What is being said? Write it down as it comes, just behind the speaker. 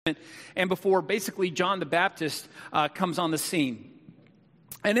and before basically John the Baptist comes on the scene.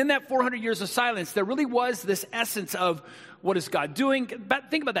 And in that 400 years of silence, there really was this essence of what is God doing?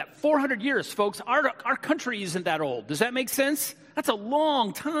 Think about that, 400 years, folks. Our country isn't that old. Does that make sense? That's a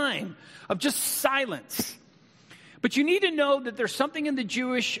long time of just silence. But you need to know that there's something in the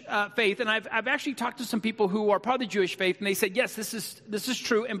Jewish faith, and I've actually talked to some people who are part of the Jewish faith, and they said, yes, this is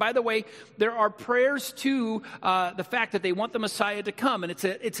true. And by the way, there are prayers to the fact that they want the Messiah to come, and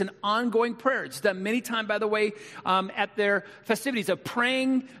it's an ongoing prayer. It's done many times, by the way, at their festivities of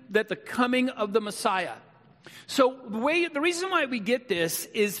praying that the coming of the Messiah. So the reason why we get this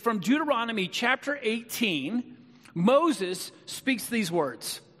is from Deuteronomy chapter 18. Moses speaks these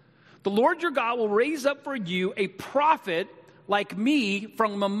words. The Lord your God will raise up for you a prophet like me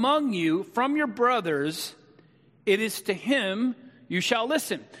from among you, from your brothers. It is to him you shall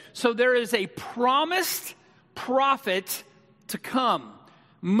listen. So there is a promised prophet to come.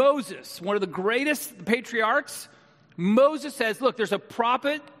 Moses, one of the greatest patriarchs, Moses says, look, there's a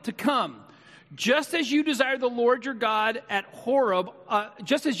prophet to come. Just as you desired the Lord your God at Horeb,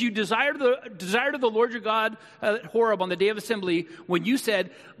 just as you desired the Lord your God at Horeb on the day of assembly, when you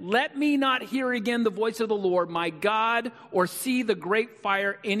said, let me not hear again the voice of the Lord, my God, or see the great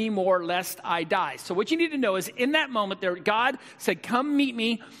fire anymore, lest I die. So what you need to know is in that moment there, God said, come meet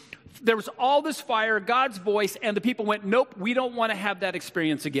me. There was all this fire, God's voice, and the people went, nope, we don't want to have that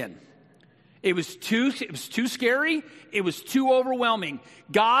experience again. It was too scary. It was too overwhelming.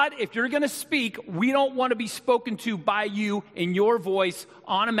 God, if you're going to speak, we don't want to be spoken to by you in your voice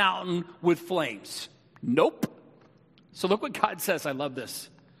on a mountain with flames. Nope. So look what God says. I love this.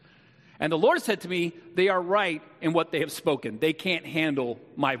 And the Lord said to me, they are right in what they have spoken. They can't handle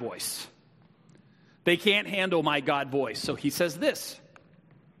my voice. They can't handle my God voice. So he says this,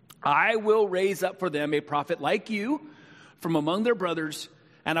 I will raise up for them a prophet like you from among their brothers,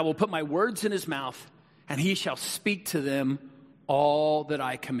 and I will put my words in his mouth, and he shall speak to them all that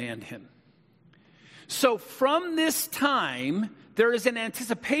I command him. So from this time, there is an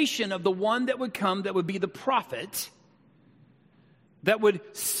anticipation of the one that would come, that would be the prophet, that would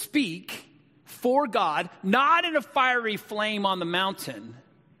speak for God, not in a fiery flame on the mountain,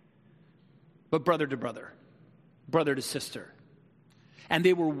 but brother to brother, brother to sister. And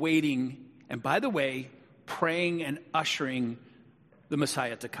they were waiting, and by the way, praying and ushering the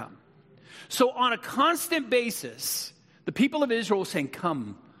Messiah to come. So on a constant basis, the people of Israel were saying,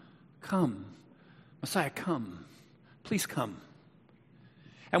 come, come, Messiah, come, please come.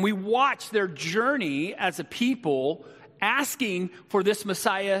 And we watch their journey as a people asking for this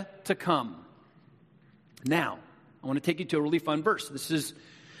Messiah to come. Now, I want to take you to a really fun verse. This is,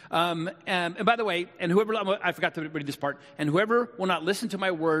 and by the way, and whoever, I forgot to read this part, and whoever will not listen to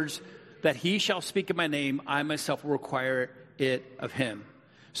my words that he shall speak in my name, I myself will require it of him.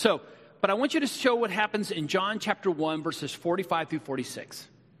 So, but I want you to show what happens in John chapter 1, verses 45 through 46.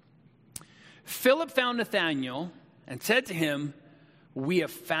 Philip found Nathanael and said to him, we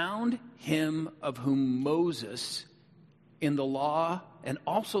have found him of whom Moses in the law and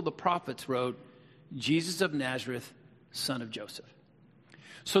also the prophets wrote, Jesus of Nazareth, son of Joseph.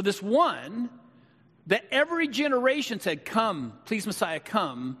 So this one that every generation said, come, please Messiah,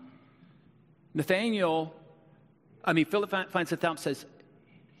 come. Philip finds Nathanael and says,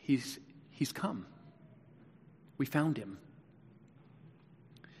 he's come. We found him.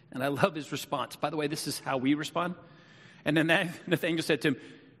 And I love his response. By the way, this is how we respond. And then Nathanael said to him,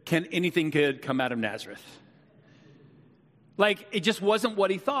 can anything good come out of Nazareth? Like, it just wasn't what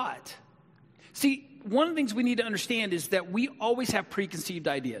he thought. See, one of the things we need to understand is that we always have preconceived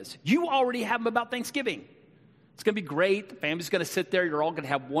ideas. You already have them about Thanksgiving. It's going to be great. The family's going to sit there. You're all going to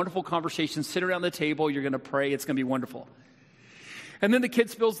have wonderful conversations, sit around the table. You're going to pray. It's going to be wonderful. And then the kid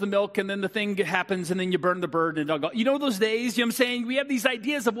spills the milk, and then the thing happens, and then you burn the bird, and it'll go. You know those days? You know what I'm saying? We have these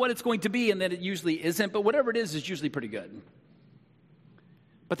ideas of what it's going to be, and then it usually isn't. But whatever it is usually pretty good.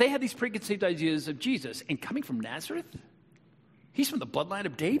 But they had these preconceived ideas of Jesus. And coming from Nazareth? He's from the bloodline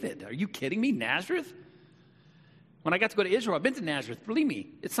of David. Are you kidding me? Nazareth? When I got to go to Israel, I've been to Nazareth. Believe me,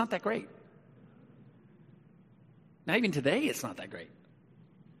 it's not that great. Not even today, it's not that great.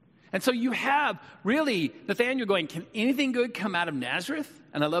 And so you have really Nathanael going, can anything good come out of Nazareth?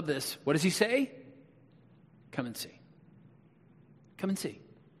 And I love this. What does he say? Come and see. Come and see.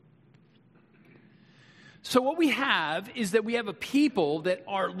 So what we have is that we have a people that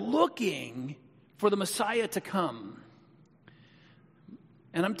are looking for the Messiah to come.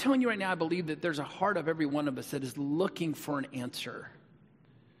 And I'm telling you right now, I believe that there's a heart of every one of us that is looking for an answer.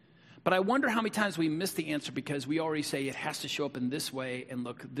 But I wonder how many times we miss the answer because we already say it has to show up in this way and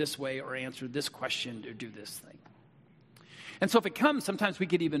look this way or answer this question or do this thing. And so if it comes, sometimes we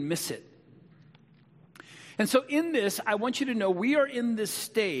could even miss it. And so in this, I want you to know we are in this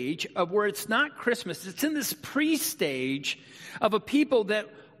stage of where it's not Christmas. It's in this pre-stage of a people that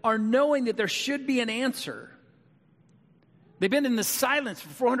are knowing that there should be an answer. They've been in the silence for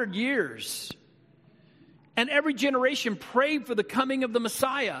 400 years. And every generation prayed for the coming of the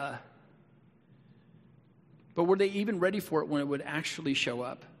Messiah. But were they even ready for it when it would actually show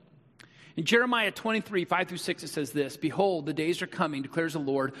up? In Jeremiah 23, 5-6, it says this, "Behold, the days are coming, declares the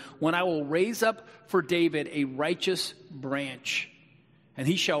Lord, when I will raise up for David a righteous branch, and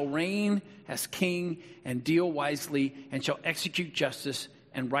he shall reign as king and deal wisely, and shall execute justice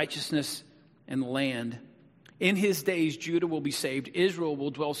and righteousness in the land. In his days, Judah will be saved, Israel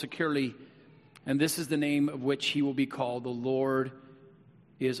will dwell securely, and this is the name of which he will be called, the Lord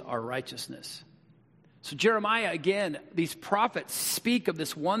is our righteousness." So Jeremiah, again, these prophets speak of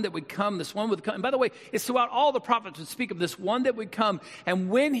this one that would come, this one would come. And by the way, it's throughout all the prophets would speak of this one that would come. And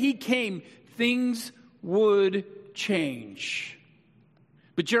when he came, things would change.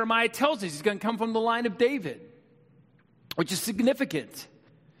 But Jeremiah tells us he's going to come from the line of David, which is significant.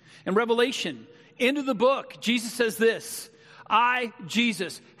 In Revelation, end of the book, Jesus says this, "I,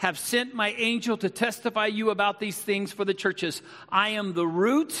 Jesus, have sent my angel to testify you about these things for the churches. I am the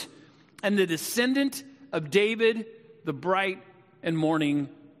root and the descendant of David, the bright and morning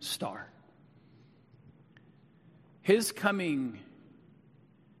star." His coming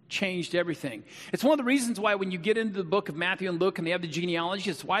changed everything. It's one of the reasons why when you get into the book of Matthew and Luke and they have the genealogy,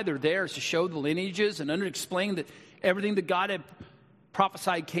 it's why they're there, is to show the lineages and explain that everything that God had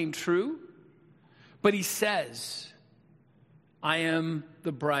prophesied came true. But he says, "I am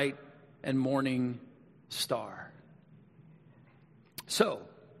the bright and morning star." So,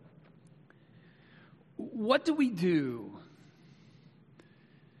 what do we do?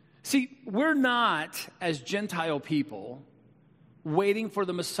 See, we're not, as Gentile people, waiting for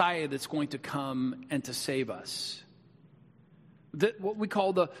the Messiah that's going to come and to save us. What we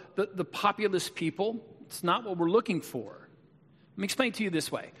call the populous people, it's not what we're looking for. Let me explain to you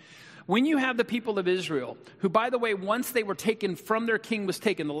this way. When you have the people of Israel, who, by the way, once they were taken from their king was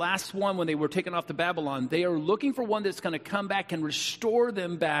taken, the last one when they were taken off to Babylon, they are looking for one that's going to come back and restore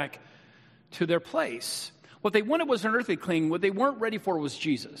them back to their place. What they wanted was an earthly king. What they weren't ready for was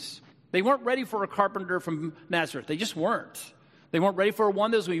Jesus. They weren't ready for a carpenter from Nazareth. They just weren't. They weren't ready for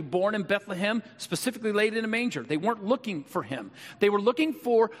one that was going to be born in Bethlehem, specifically laid in a manger. They weren't looking for him. They were looking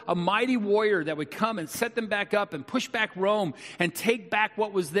for a mighty warrior that would come and set them back up and push back Rome and take back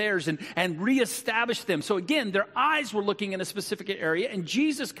what was theirs and reestablish them. So again, their eyes were looking in a specific area, and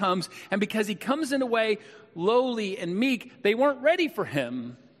Jesus comes, and because he comes in a way lowly and meek, they weren't ready for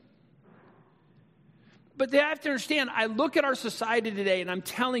him. But they have to understand, I look at our society today, and I'm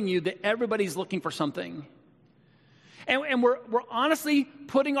telling you that everybody's looking for something. And we're honestly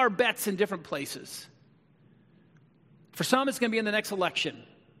putting our bets in different places. For some, it's going to be in the next election.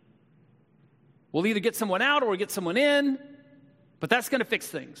 We'll either get someone out or we'll get someone in, but that's going to fix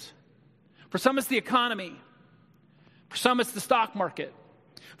things. For some, it's the economy. For some, it's the stock market.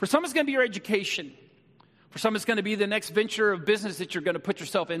 For some, it's going to be your education. For some, it's going to be the next venture of business that you're going to put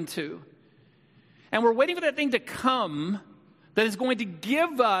yourself into. And we're waiting for that thing to come that is going to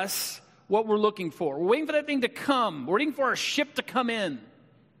give us what we're looking for. We're waiting for that thing to come. We're waiting for our ship to come in.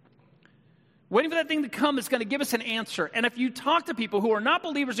 Waiting for that thing to come that's going to give us an answer. And if you talk to people who are not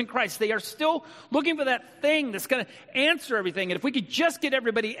believers in Christ, they are still looking for that thing that's going to answer everything. And if we could just get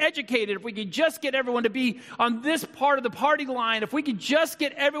everybody educated, if we could just get everyone to be on this part of the party line, if we could just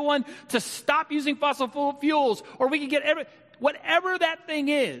get everyone to stop using fossil fuels, or we could get whatever that thing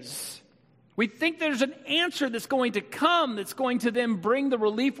is, we think there's an answer that's going to come that's going to then bring the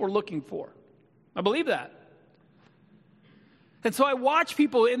relief we're looking for. I believe that. And so I watch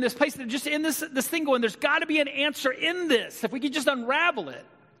people in this place that are just in this thing going, there's got to be an answer in this, if we could just unravel it.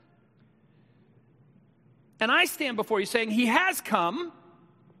 And I stand before you saying, he has come.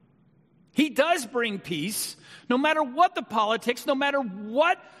 He does bring peace. No matter what the politics, no matter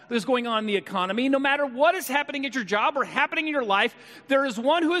what is going on in the economy, no matter what is happening at your job or happening in your life, there is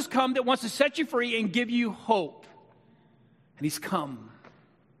one who has come that wants to set you free and give you hope. And he's come.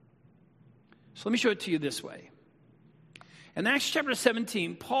 So let me show it to you this way. In Acts chapter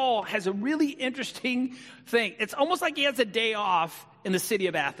 17, Paul has a really interesting thing. It's almost like he has a day off in the city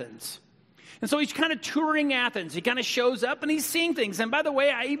of Athens. And so he's kind of touring Athens. He kind of shows up and he's seeing things. And by the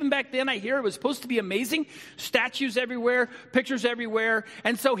way, even back then I hear it was supposed to be amazing. Statues everywhere, pictures everywhere.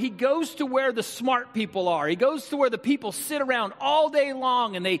 And so he goes to where the smart people are. He goes to where the people sit around all day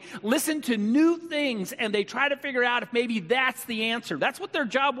long and they listen to new things and they try to figure out if maybe that's the answer. That's what their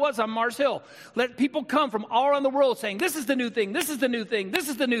job was on Mars Hill. Let people come from all around the world saying, this is the new thing, this is the new thing, this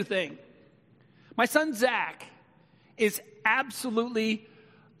is the new thing. My son Zach is absolutely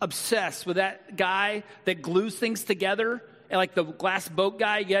obsessed with that guy that glues things together, like the glass boat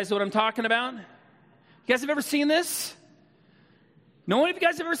guy. You guys know what I'm talking about? You guys have ever seen this? No one of you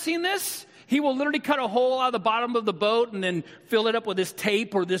guys have ever seen this? He will literally cut a hole out of the bottom of the boat and then fill it up with this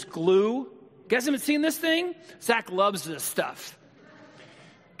tape or this glue. You guys haven't seen this thing? Zach loves this stuff.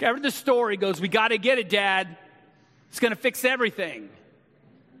 I heard this story. He goes, we got to get it, Dad. It's going to fix everything.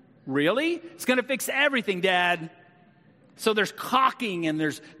 Really? It's going to fix everything, Dad. So there's caulking and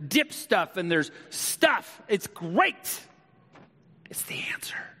there's dip stuff and there's stuff. It's great. It's the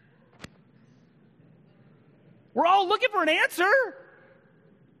answer. We're all looking for an answer.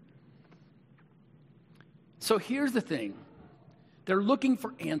 So here's the thing. They're looking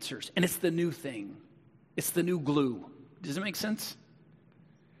for answers, and it's the new thing. It's the new glue. Does it make sense?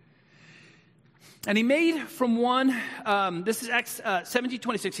 And he made from one, this is Acts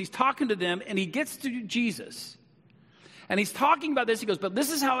 17:26. He's talking to them, and he gets to Jesus. And he's talking about this. He goes, but this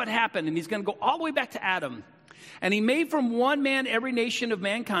is how it happened. And he's going to go all the way back to Adam. And he made from one man every nation of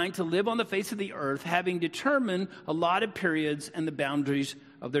mankind to live on the face of the earth, having determined allotted periods and the boundaries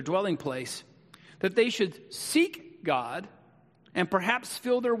of their dwelling place, that they should seek God and perhaps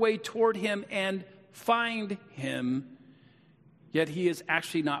feel their way toward him and find him. Yet he is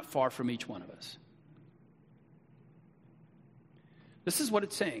actually not far from each one of us. This is what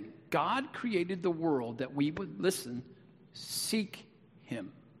it's saying. God created the world that we would seek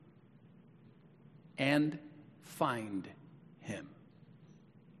him and find him.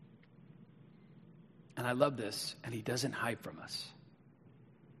 And I love this, and he doesn't hide from us.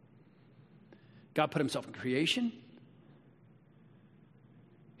 God put himself in creation.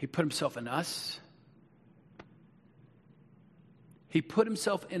 He put himself in us. He put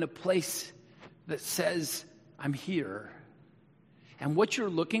himself in a place that says, I'm here. And what you're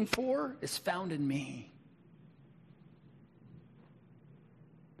looking for is found in me.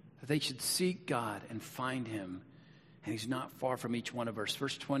 That they should seek God and find him. And he's not far from each one of us.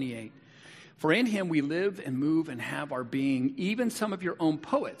 Verse 28. For in him we live and move and have our being. Even some of your own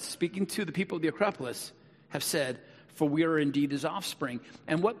poets, speaking to the people of the Acropolis, have said, for we are indeed his offspring.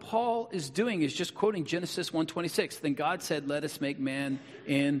 And what Paul is doing is just quoting Genesis 1:26. Then God said, let us make man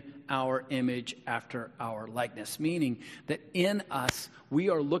in our image after our likeness. Meaning that in us, we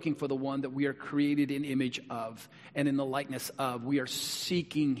are looking for the one that we are created in image of and in the likeness of. We are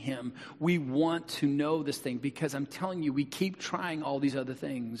seeking him. We want to know this thing because I'm telling you, we keep trying all these other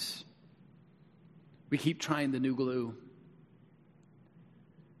things. We keep trying the new glue.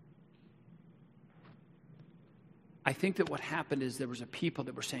 I think that what happened is there was a people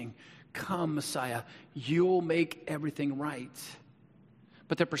that were saying, come, Messiah, you'll make everything right.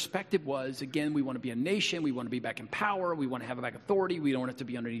 But their perspective was, again, we want to be a nation. We want to be back in power. We want to have back authority. We don't want it to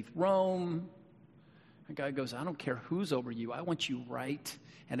be underneath Rome. And God goes, I don't care who's over you. I want you right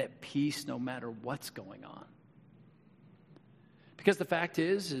and at peace no matter what's going on. Because the fact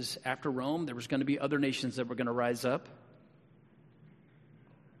is after Rome, there was going to be other nations that were going to rise up.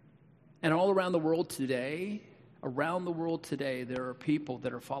 And all around the world today, there are people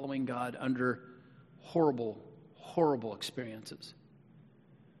that are following God under horrible, horrible experiences.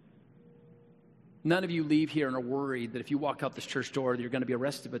 None of you leave here and are worried that if you walk out this church door, you're going to be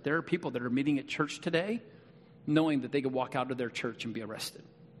arrested. But there are people that are meeting at church today knowing that they could walk out of their church and be arrested.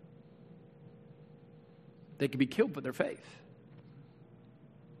 They could be killed for their faith.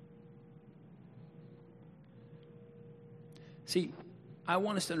 See, I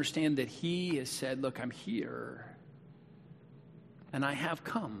want us to understand that he has said, look, I'm here. And I have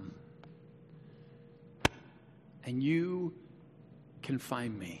come. And you can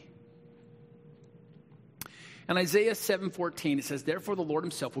find me. In Isaiah 7:14, it says, therefore the Lord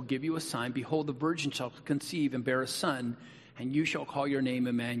himself will give you a sign. Behold, the virgin shall conceive and bear a son, and you shall call your name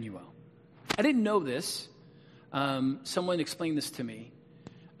Emmanuel. I didn't know this. Someone explained this to me.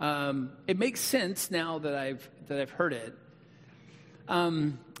 It makes sense now that I've heard it.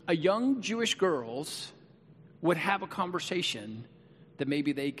 A young Jewish girls would have a conversation that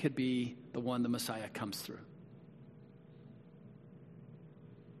maybe they could be the one the Messiah comes through.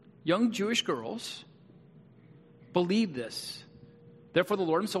 Young Jewish girls believed this Therefore the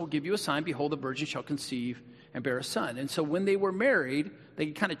Lord himself will give you a sign. Behold, the virgin shall conceive and bear a son. And so when they were married, they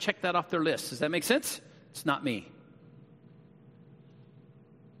could kind of check that off their list. Does that make sense? It's not me.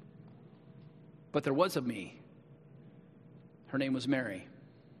 But there was a me. Her name was Mary.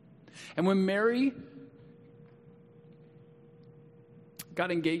 And when Mary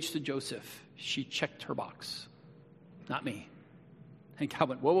got engaged to Joseph, she checked her box. Not me. And God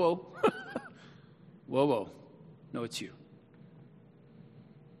went, whoa, whoa. Whoa, whoa. No, it's you.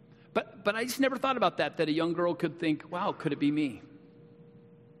 But I just never thought about that a young girl could think, wow, could it be me?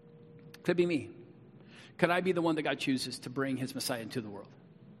 Could it be me? Could I be the one that God chooses to bring his Messiah into the world?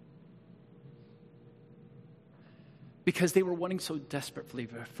 Because they were wanting so desperately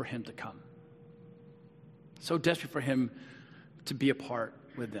for him to come. So desperate for him to be a part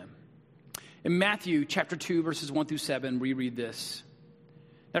with them. In Matthew chapter 2, verses 1 through 7, we read this.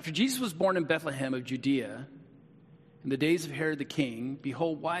 After Jesus was born in Bethlehem of Judea, in the days of Herod the king,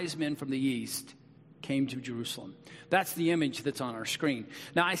 behold, wise men from the east came to Jerusalem. That's the image that's on our screen.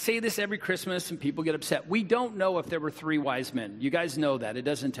 Now, I say this every Christmas, and people get upset. We don't know if there were 3 wise men. You guys know that. It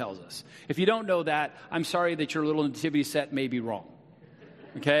doesn't tell us. If you don't know that, I'm sorry that your little nativity set may be wrong.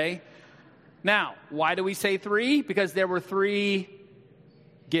 Okay? Now, why do we say 3? Because there were 3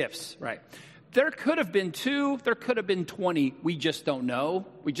 gifts, right? There could have been 2. There could have been 20. We just don't know.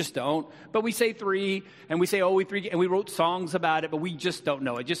 We just don't. But we say 3, and we say, we 3, and we wrote songs about it, but we just don't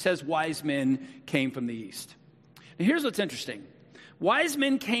know. It just says wise men came from the east. And here's what's interesting. Wise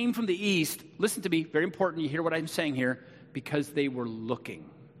men came from the east. Listen to me. Very important. You hear what I'm saying here. Because they were looking.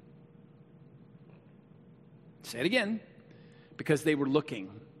 Say it again. Because they were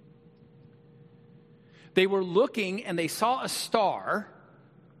looking. They were looking, and they saw a star.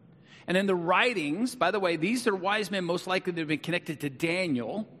 And in the writings, by the way, these are wise men most likely to have been connected to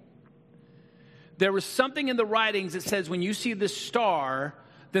Daniel. There was something in the writings that says when you see this star,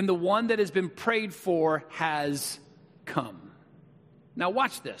 then the one that has been prayed for has come. Now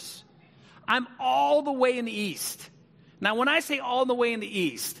watch this. I'm all the way in the east. Now when I say all the way in the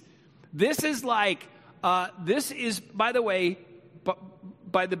east, this is like, this is, by the way,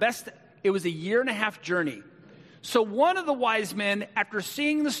 by the best, it was a 1.5-year journey. So one of the wise men, after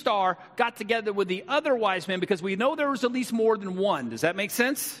seeing the star, got together with the other wise men, because we know there was at least more than one. Does that make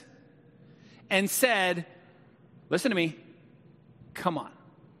sense? And said, listen to me, come on.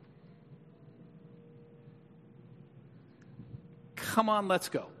 Come on, let's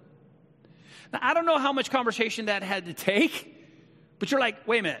go. Now, I don't know how much conversation that had to take, but you're like,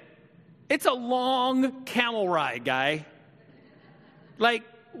 wait a minute. It's a long camel ride, guy. Like,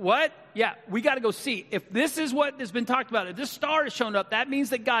 what? Yeah, we got to go see. If this is what has been talked about, if this star has shown up, that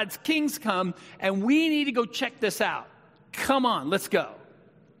means that God's kings come, and we need to go check this out. Come on, let's go.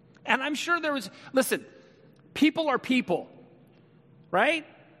 And I'm sure there was, listen, people are people, right?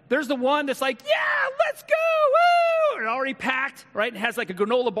 There's the one that's like, yeah, let's go, woo! And already packed, right? And has like a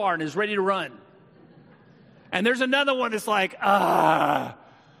granola bar and is ready to run. And there's another one that's like, I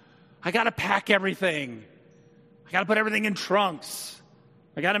got to pack everything. I got to put everything in trunks.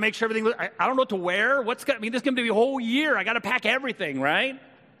 I got to make sure everything, I don't know what to wear. This is going to be a whole year. I got to pack everything, right?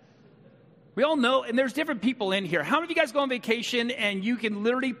 We all know, and there's different people in here. How many of you guys go on vacation and you can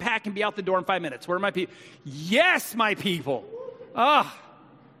literally pack and be out the door in 5 minutes? Where are my people? Yes, my people.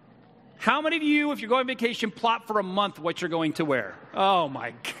 How many of you, if you're going on vacation, plot for a month what you're going to wear? Oh,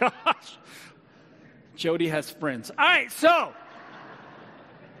 my gosh. Jody has friends. All right, so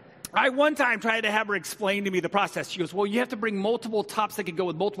I one time tried to have her explain to me the process. She goes, well, you have to bring multiple tops that could go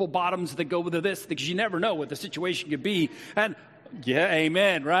with multiple bottoms that go with this, because you never know what the situation could be. And yeah,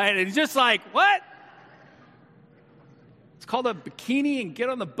 amen, right? And it's just like, what? It's called a bikini and get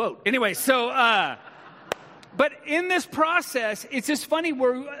on the boat. Anyway, so, but in this process, it's just funny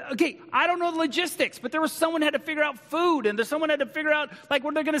where, okay, I don't know the logistics, but there was someone had to figure out food, and there's someone had to figure out, like,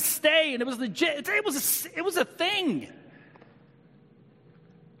 where they're going to stay, and it was legit. It was a thing.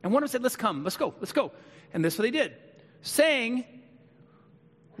 And one of them said, let's go. And this is what they did. Saying,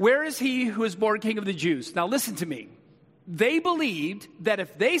 where is he who is born King of the Jews? Now listen to me. They believed that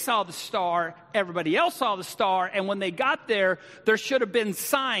if they saw the star, everybody else saw the star, and when they got there, there should have been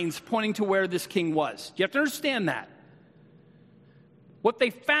signs pointing to where this king was. You have to understand that. What they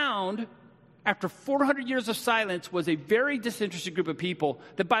found after 400 years of silence was a very disinterested group of people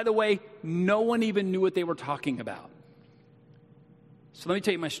that, by the way, no one even knew what they were talking about. So let me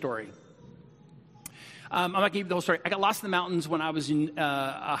tell you my story. I'm not going to give you the whole story. I got lost in the mountains when I was in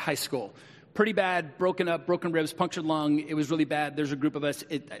high school. Pretty bad, broken ribs, punctured lung. It was really bad. There's a group of us.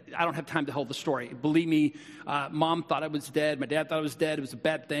 I don't have time to hold the story. Believe me, Mom thought I was dead. My dad thought I was dead. It was a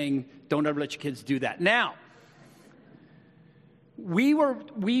bad thing. Don't ever let your kids do that. Now,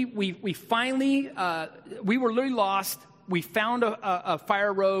 we finally, we were literally lost. We found a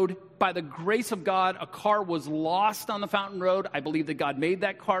fire road. By the grace of God, a car was lost on the Fountain Road. I believe that God made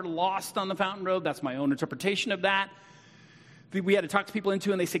that car lost on the Fountain Road. That's my own interpretation of that. We had to talk to people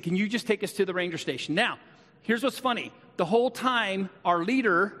into, and they said, can you just take us to the ranger station? Now, here's what's funny. The whole time, our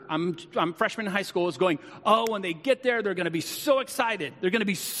leader, I'm freshman in high school, is going, oh, when they get there, they're going to be so excited. It's going to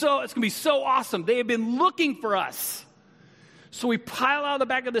be so awesome. They have been looking for us. So we pile out of the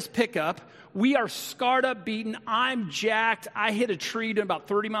back of this pickup. We are scarred up, beaten. I'm jacked. I hit a tree doing about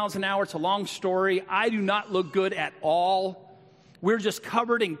 30 miles an hour. It's a long story. I do not look good at all. We're just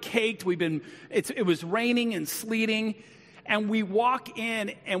covered and caked. It was raining and sleeting. And we walk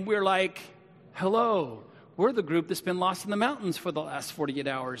in and we're like, hello, we're the group that's been lost in the mountains for the last 48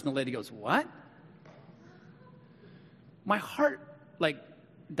 hours. And the lady goes, what? My heart,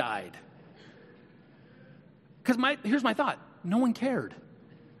 died. Because here's my thought. No one cared.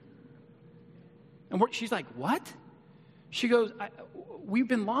 And she's like, what? She goes, we've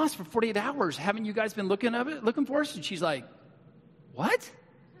been lost for 48 hours. Haven't you guys been looking for us? And she's like, what?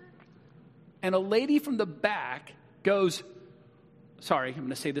 And a lady from the back goes, sorry, I'm going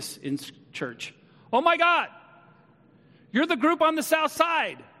to say this in church. Oh my God, you're the group on the south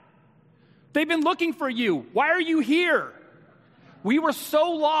side. They've been looking for you. Why are you here? We were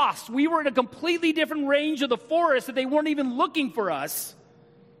so lost. We were in a completely different range of the forest that they weren't even looking for us.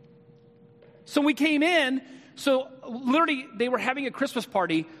 So we came in. So literally, they were having a Christmas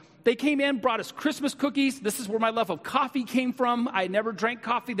party. They came in, brought us Christmas cookies. This is where my love of coffee came from. I never drank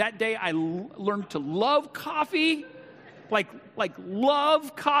coffee. That day, I learned to love coffee. Like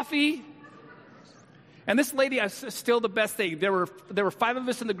love coffee. And this lady, still the best thing. There were 5 of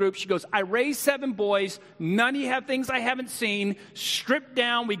us in the group. She goes, I raised 7 boys. None of you have things I haven't seen. Strip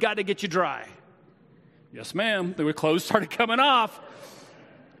down. We got to get you dry. Yes, ma'am. The clothes started coming off.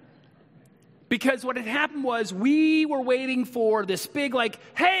 Because what had happened was we were waiting for this big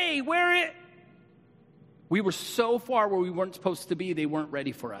hey, we were so far where we weren't supposed to be, they weren't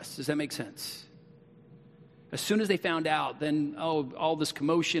ready for us. Does that make sense? As soon as they found out, then, all this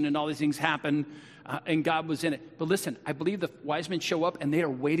commotion and all these things happened, and God was in it. But listen, I believe the wise men show up, and they are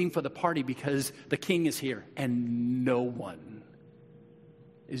waiting for the party because the king is here, and no one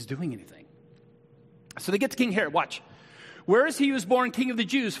is doing anything. So they get to King Herod. Watch. Where is he who was born king of the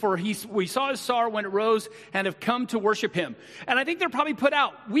Jews? For we saw his star when it rose and have come to worship him. And I think they're probably put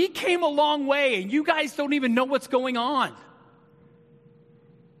out. We came a long way, and you guys don't even know what's going on.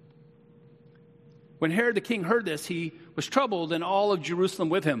 When Herod the king heard this, he was troubled, and all of Jerusalem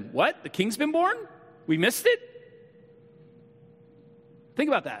with him. What? The king's been born? We missed it? Think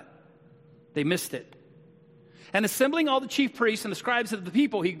about that. They missed it. And assembling all the chief priests and the scribes of the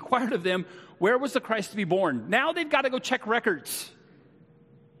people, he inquired of them, where was the Christ to be born? Now they've got to go check records.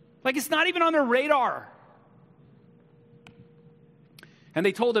 It's not even on their radar. And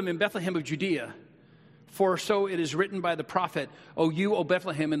they told him, in Bethlehem of Judea. For so it is written by the prophet, O you, O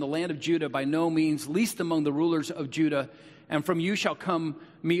Bethlehem, in the land of Judah, by no means least among the rulers of Judah, and from you shall come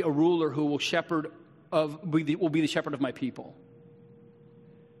me a ruler who will be the shepherd of my people.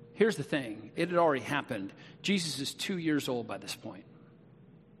 Here's the thing. It had already happened. Jesus is 2 years old by this point.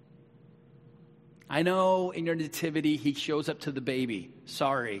 I know in your nativity he shows up to the baby.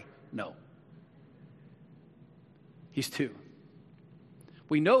 Sorry, no. He's 2.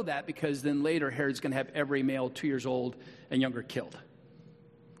 We know that because then later Herod's going to have every male 2 years old and younger killed.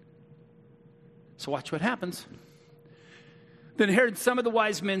 So watch what happens. Then Herod summoned the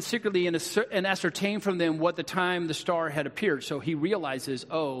wise men secretly and ascertained from them what the time the star had appeared. So he realizes,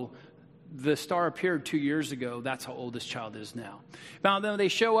 the star appeared 2 years ago. That's how old this child is now. Now, then they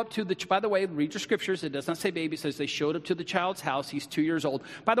show up to by the way, read your scriptures. It does not say baby. It says they showed up to the child's house. He's 2 years old.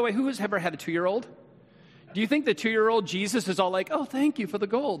 By the way, who has ever had a 2-year-old? Do you think the 2-year-old Jesus is all like, oh, thank you for the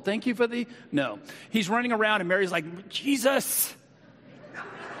gold. Thank you for the... No. He's running around and Mary's like, Jesus.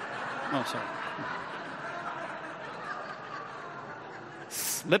 Oh, sorry.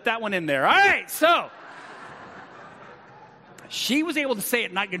 Slip that one in there. All right, so... She was able to say it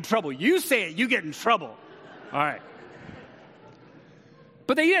and not get in trouble. You say it, you get in trouble. All right.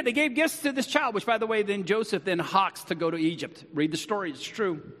 But they gave gifts to this child, which, by the way, then Joseph then hawks to go to Egypt. Read the story. It's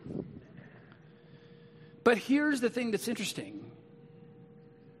true. But here's the thing that's interesting,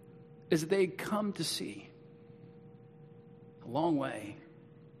 is that they come to see a long way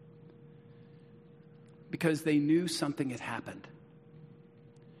because they knew something had happened.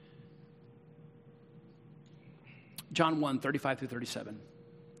 John 1, 35 through 37.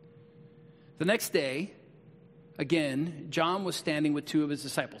 The next day, again, John was standing with two of his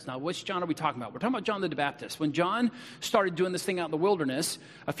disciples. Now, which John are we talking about? We're talking about John the Baptist. When John started doing this thing out in the wilderness,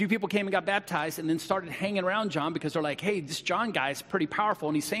 a few people came and got baptized and then started hanging around John because they're like, hey, this John guy is pretty powerful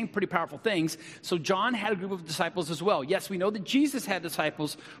and he's saying pretty powerful things. So John had a group of disciples as well. Yes, we know that Jesus had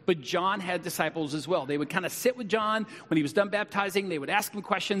disciples, but John had disciples as well. They would kind of sit with John when he was done baptizing. They would ask him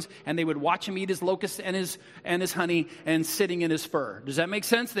questions and they would watch him eat his locusts and his honey and sitting in his fur. Does that make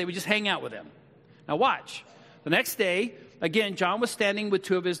sense? They would just hang out with him. Now watch. The next day, again, John was standing with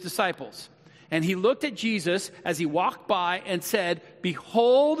two of his disciples. And he looked at Jesus as he walked by and said,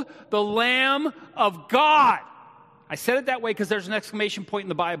 behold the Lamb of God. I said it that way because there's an exclamation point in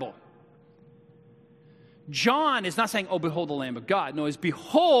the Bible. John is not saying, oh, behold the Lamb of God. No, it's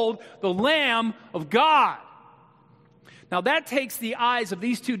behold the Lamb of God. Now that takes the eyes of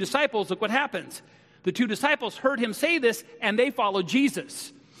these two disciples. Look what happens. The two disciples heard him say this and they followed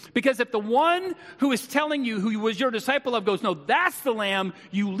Jesus. Because if the one who is telling you who was your disciple of goes, no, that's the Lamb,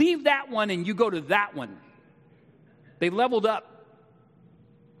 you leave that one and you go to that one. They leveled up.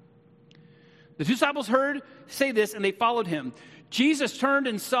 The two disciples heard say this and they followed him. Jesus turned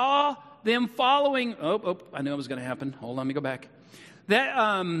and saw them following. I knew it was going to happen. Hold on, let me go back. There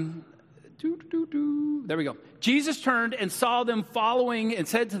we go. Jesus turned and saw them following and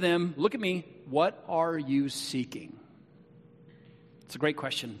said to them, look at me, what are you seeking? It's a great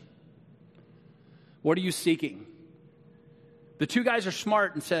question. What are you seeking? The two guys are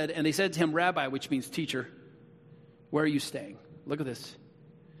smart and they said to him, Rabbi, which means teacher, where are you staying? Look at this.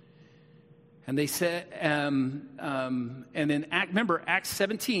 And they said, and then remember Acts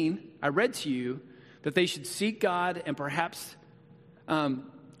 17, I read to you that they should seek God and perhaps, and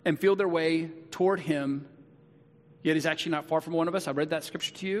feel their way toward him, yet he's actually not far from one of us. I read that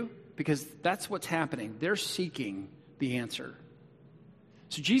scripture to you because that's what's happening. They're seeking the answer.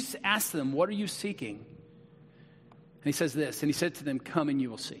 So Jesus asked them, what are you seeking? And he says this, and he said to them, come and you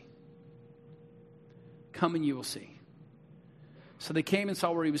will see. Come and you will see. So they came and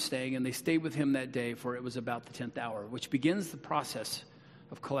saw where he was staying, and they stayed with him that day, for it was about the 10th hour, which begins the process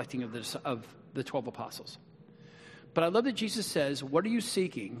of collecting of the 12 apostles. But I love that Jesus says, what are you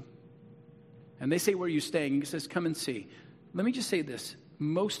seeking? And they say, where are you staying? And he says, come and see. Let me just say this.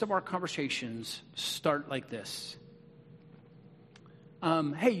 Most of our conversations start like this.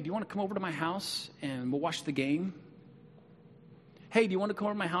 Hey, do you want to come over to my house and we'll watch the game? Hey, do you want to come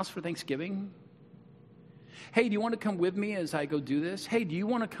over to my house for Thanksgiving? Hey, do you want to come with me as I go do this? Hey, do you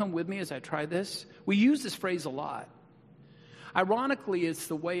want to come with me as I try this? We use this phrase a lot. Ironically, it's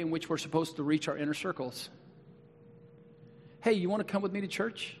the way in which we're supposed to reach our inner circles. Hey, you want to come with me to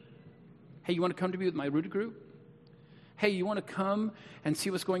church? Hey, you want to come to me with my rooted group? Hey, you want to come and see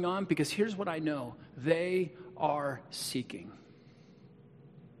what's going on? Because here's what I know. They are seeking.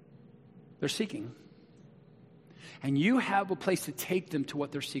 They're seeking. And you have a place to take them to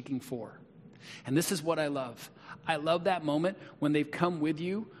what they're seeking for. And this is what I love. I love that moment when they've come with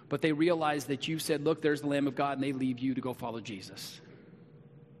you, but they realize that you've said, look, there's the Lamb of God, and they leave you to go follow Jesus.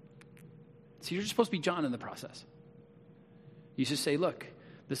 So you're supposed to be John in the process. You just say, look,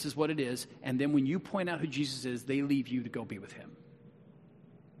 this is what it is. And then when you point out who Jesus is, they leave you to go be with him.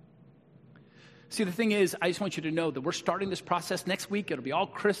 See, the thing is, I just want you to know that we're starting this process next week. It'll be all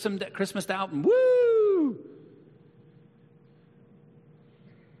Christmased out and woo!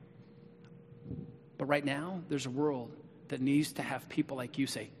 But right now, there's a world that needs to have people like you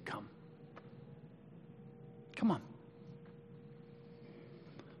say, come. Come on.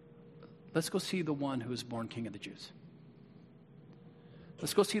 Let's go see the one who was born King of the Jews.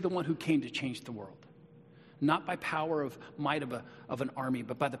 Let's go see the one who came to change the world. Not by power of might of an army,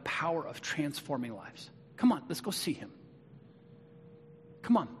 but by the power of transforming lives. Come on, let's go see him.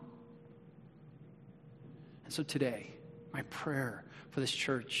 Come on. And so today, my prayer for this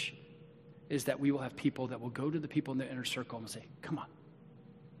church is that we will have people that will go to the people in the inner circle and say, come on.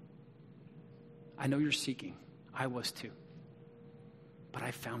 I know you're seeking. I was too. But I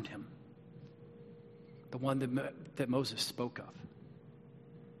found him. The one that Moses spoke of.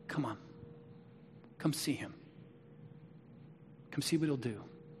 Come on. Come see him. Come see what he'll do.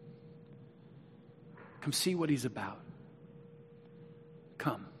 Come see what he's about.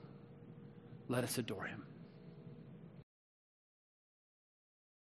 Come. Let us adore him.